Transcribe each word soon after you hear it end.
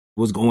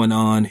What's going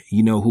on?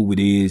 You know who it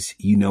is.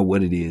 You know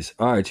what it is.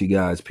 All right, you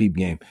guys, peep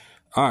game.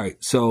 All right,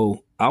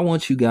 so I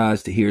want you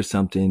guys to hear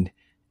something,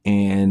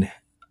 and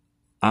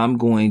I'm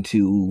going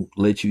to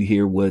let you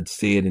hear what's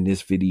said in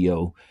this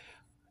video.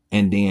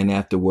 And then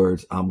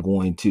afterwards, I'm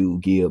going to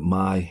give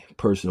my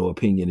personal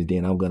opinion, and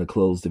then I'm going to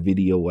close the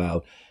video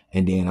out.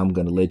 And then I'm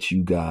going to let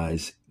you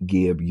guys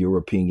give your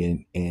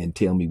opinion and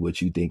tell me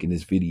what you think in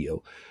this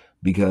video.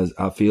 Because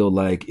I feel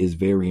like it's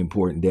very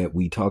important that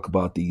we talk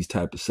about these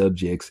type of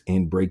subjects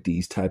and break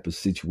these type of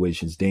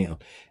situations down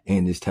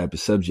and this type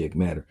of subject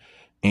matter.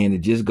 And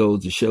it just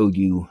goes to show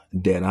you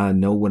that I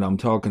know what I'm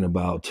talking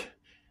about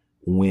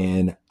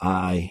when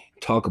I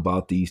talk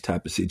about these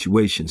type of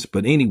situations.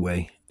 But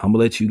anyway, I'm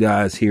gonna let you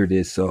guys hear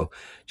this. So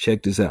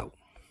check this out.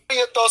 What are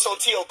your thoughts on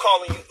T.O.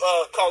 calling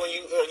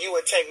you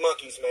and Tank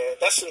monkeys, man?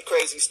 That's some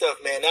crazy stuff,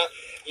 man.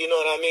 You know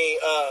what I mean?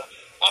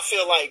 I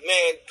feel like,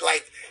 man,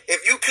 like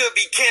if you could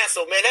be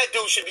canceled, man, that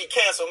dude should be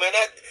canceled, man.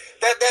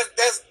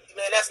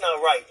 That's not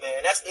right,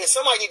 man. If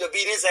somebody need to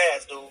beat his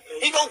ass, dude.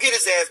 He gonna get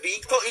his ass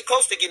beat. He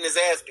close to getting his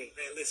ass beat.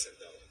 Man, listen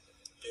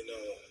though, you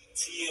know,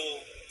 T.O.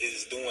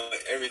 is doing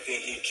everything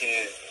he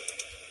can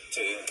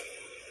to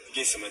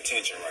get some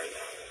attention right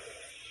now.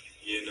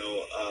 You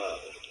know,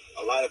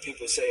 a lot of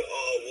people say,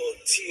 oh, well,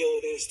 T.O.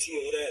 this,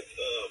 T.O. that,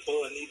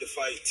 Bud need to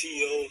fight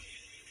T.O.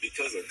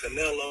 because of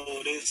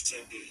Canelo, this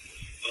and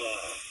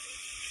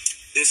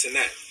this and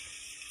that.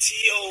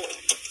 T.O.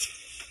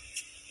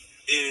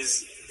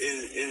 is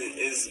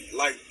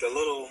like the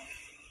little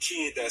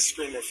kid that's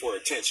screaming for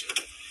attention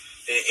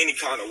in any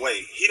kind of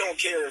way. He don't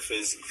care if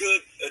it's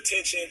good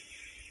attention,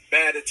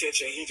 bad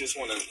attention. He just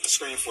want to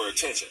scream for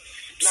attention.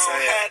 Now,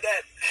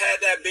 had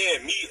that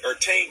been me or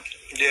Tank,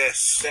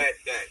 yes, that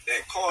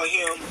called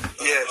him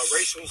a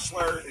racial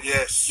slur,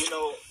 yes, you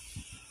know,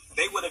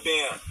 they would have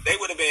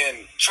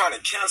been trying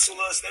to cancel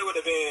us. They would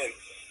have been,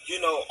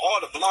 you know,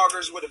 all the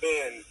bloggers would have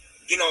been,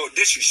 you know,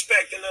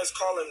 disrespecting us,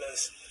 calling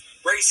us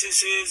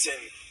racists, and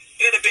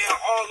it'd have been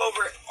all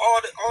over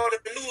all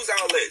the news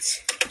outlets.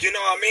 You know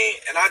what I mean?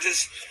 And I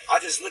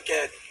just look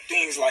at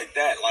things like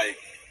that, like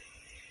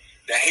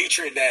the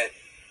hatred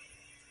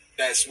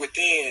that's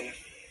within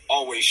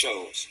always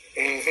shows.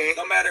 Mm-hmm.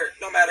 No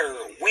matter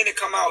when it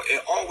come out,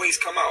 it always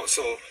come out.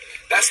 So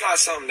that's not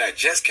something that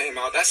just came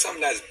out. That's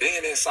something that's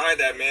been inside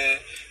that man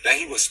that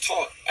he was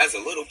taught as a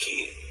little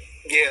kid.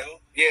 Yeah.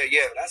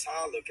 So that's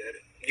how I look at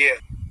it. Yeah.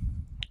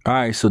 All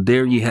right, so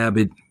there you have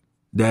it.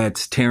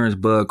 That's Terrence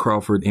Bud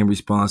Crawford in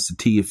response to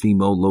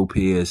Teofimo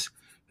Lopez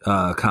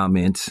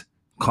comments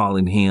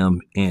calling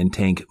him and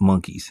Tank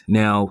monkeys.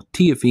 Now,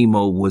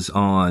 Teofimo was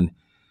on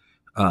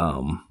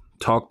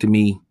Talk to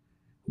Me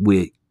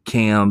with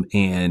Cam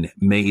and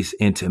Mace,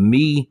 and to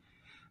me,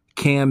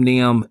 Cam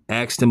them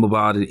asked him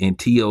about it, and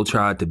T.O.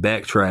 tried to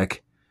backtrack,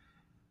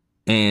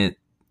 and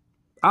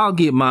I'll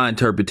get my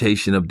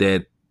interpretation of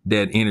that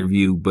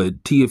interview,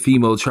 but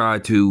Teofimo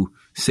tried to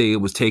say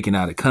it was taken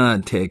out of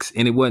context,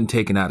 and it wasn't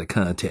taken out of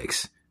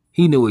context.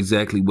 He knew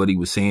exactly what he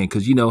was saying,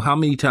 because you know how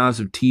many times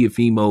of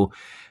Teofimo,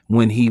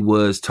 when he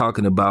was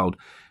talking about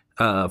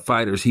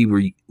fighters, he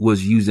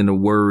was using the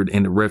word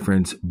and the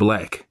reference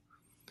black.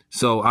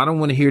 So I don't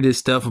want to hear this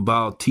stuff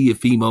about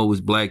Teofimo is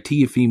black.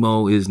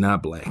 Teofimo is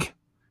not black.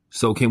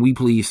 So can we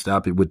please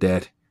stop it with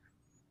that?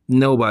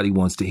 Nobody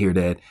wants to hear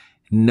that.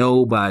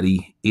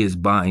 Nobody is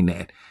buying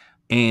that.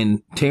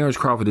 And Terrence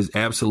Crawford is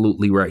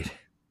absolutely right.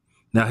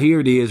 Now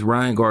here it is.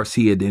 Ryan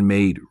Garcia then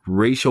made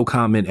racial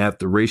comment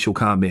after racial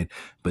comment,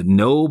 but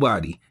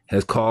nobody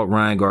has called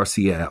Ryan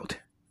Garcia out.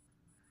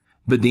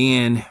 But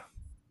then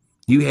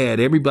you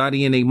had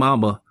everybody and their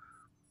mama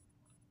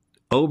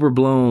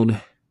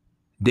overblown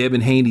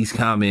Devin Haney's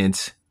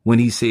comments when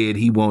he said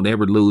he won't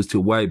ever lose to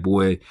a white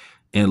boy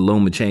and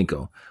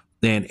Lomachenko.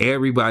 And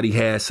everybody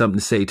has something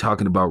to say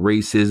talking about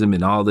racism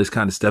and all this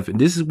kind of stuff. And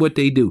this is what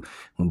they do.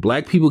 When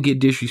black people get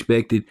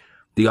disrespected,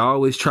 they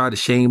always try to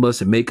shame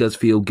us and make us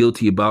feel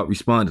guilty about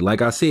responding.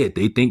 Like I said,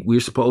 they think we're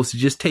supposed to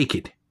just take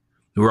it.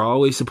 We're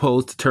always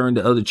supposed to turn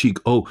the other cheek.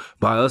 Oh,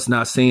 by us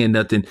not saying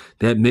nothing,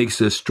 that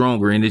makes us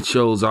stronger. And it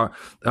shows our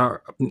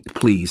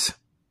please.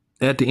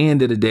 At the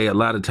end of the day, a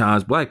lot of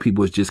times black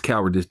people is just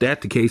cowardice. If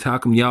that's the case, how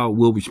come y'all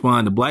will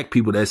respond to black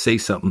people that say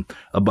something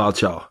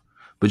about y'all?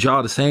 But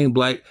y'all the same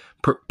black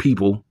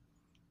people,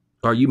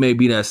 or you may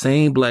be that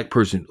same black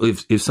person.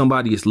 If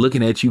somebody is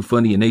looking at you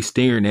funny and they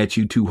staring at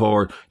you too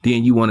hard,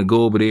 then you want to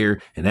go over there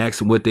and ask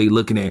them what they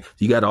looking at.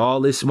 You got all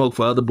this smoke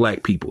for other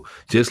black people.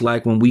 Just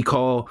like when we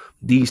call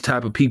these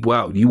type of people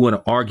out, you want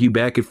to argue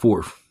back and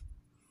forth.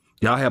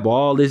 Y'all have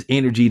all this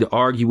energy to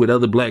argue with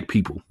other black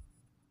people.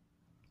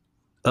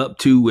 Up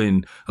to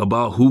and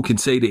about who can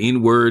say the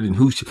N-word and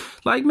who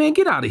like, man,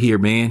 get out of here,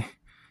 man.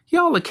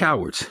 Y'all are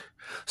cowards.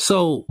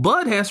 So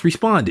Bud has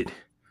responded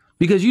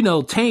because, you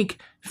know, Tank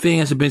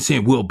fans have been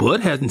saying, well, Bud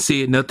hasn't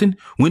said nothing.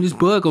 When is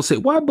Bud going to say,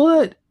 why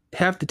Bud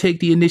have to take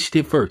the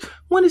initiative first?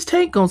 When is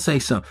Tank going to say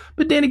something?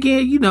 But then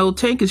again, you know,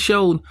 Tank has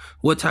shown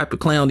what type of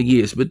clown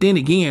he is. But then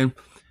again,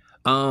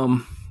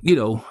 you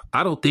know,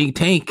 I don't think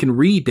Tank can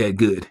read that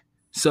good.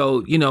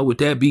 So, you know, with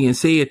that being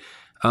said,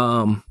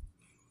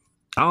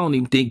 I don't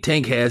even think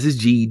Tank has his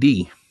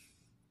GED.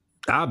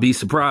 I'll be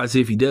surprised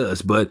if he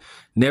does, but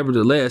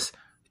nevertheless,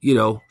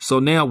 so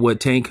now what,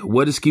 Tank?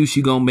 What excuse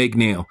you gonna make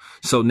now?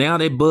 So now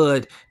that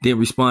Bud then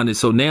responded,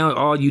 so now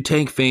all you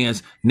Tank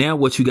fans, now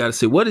what you gotta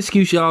say? What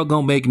excuse y'all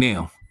gonna make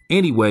now?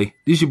 Anyway,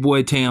 this your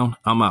boy Town.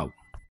 I'm out.